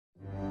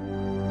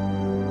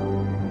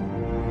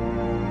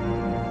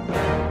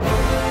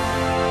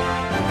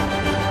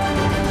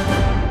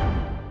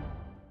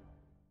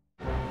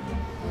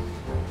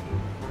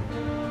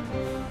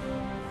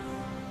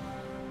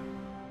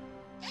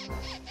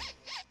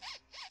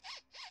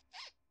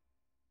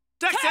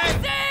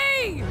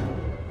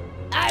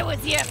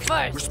was here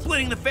first. We're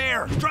splitting the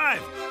fare. Drive.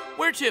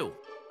 Where to?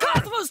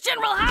 Cosmos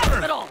General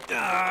Hospital!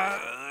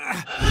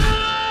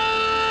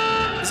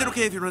 Is it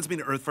okay if he runs me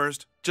to Earth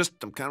first? Just,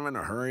 I'm kind of in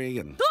a hurry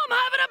and... I'm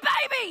having a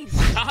baby!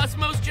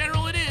 Cosmos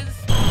General it is.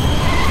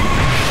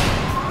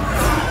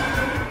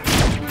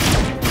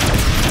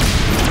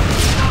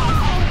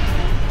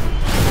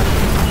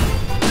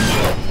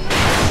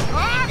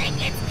 I think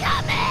it's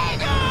coming!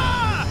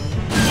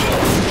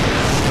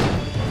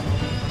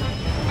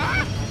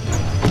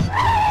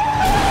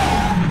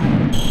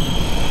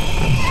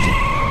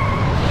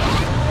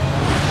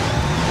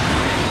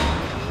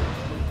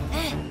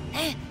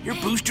 You're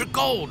Booster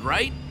Gold,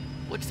 right?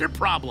 What's their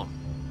problem?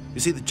 You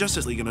see, the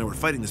Justice League and I were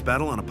fighting this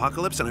battle on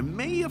Apocalypse, and I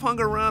may have hung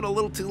around a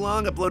little too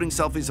long uploading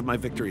selfies of my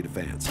victory to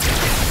fans.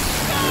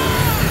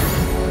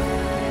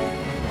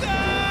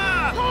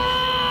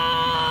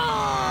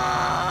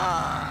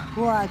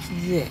 What's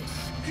this?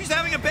 She's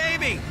having a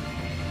baby!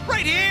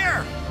 Right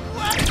here!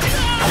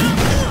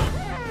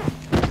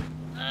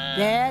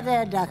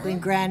 There, Duckling.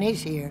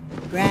 Granny's here.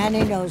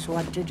 Granny knows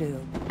what to do.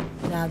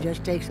 Now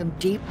just take some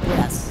deep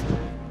breaths.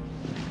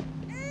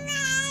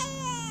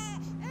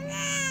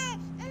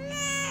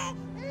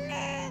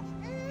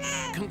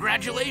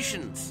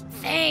 Congratulations.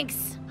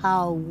 Thanks.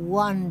 How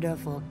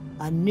wonderful.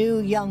 A new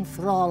young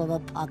thrall of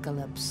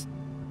Apocalypse.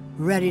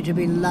 Ready to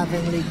be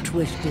lovingly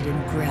twisted in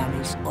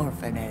Granny's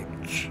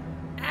orphanage.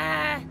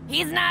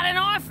 He's not an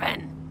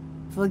orphan.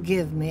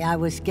 Forgive me, I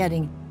was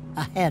getting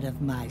ahead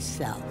of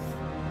myself.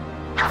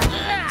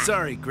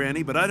 Sorry,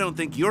 Granny, but I don't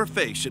think your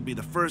face should be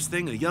the first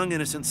thing a young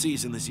innocent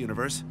sees in this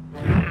universe.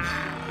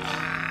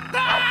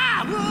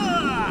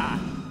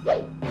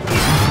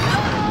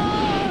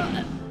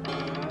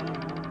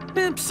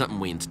 Something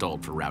we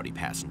installed for rowdy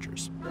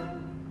passengers.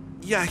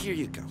 Yeah, here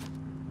you go.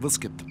 We'll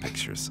skip the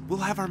pictures. We'll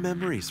have our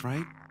memories,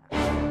 right?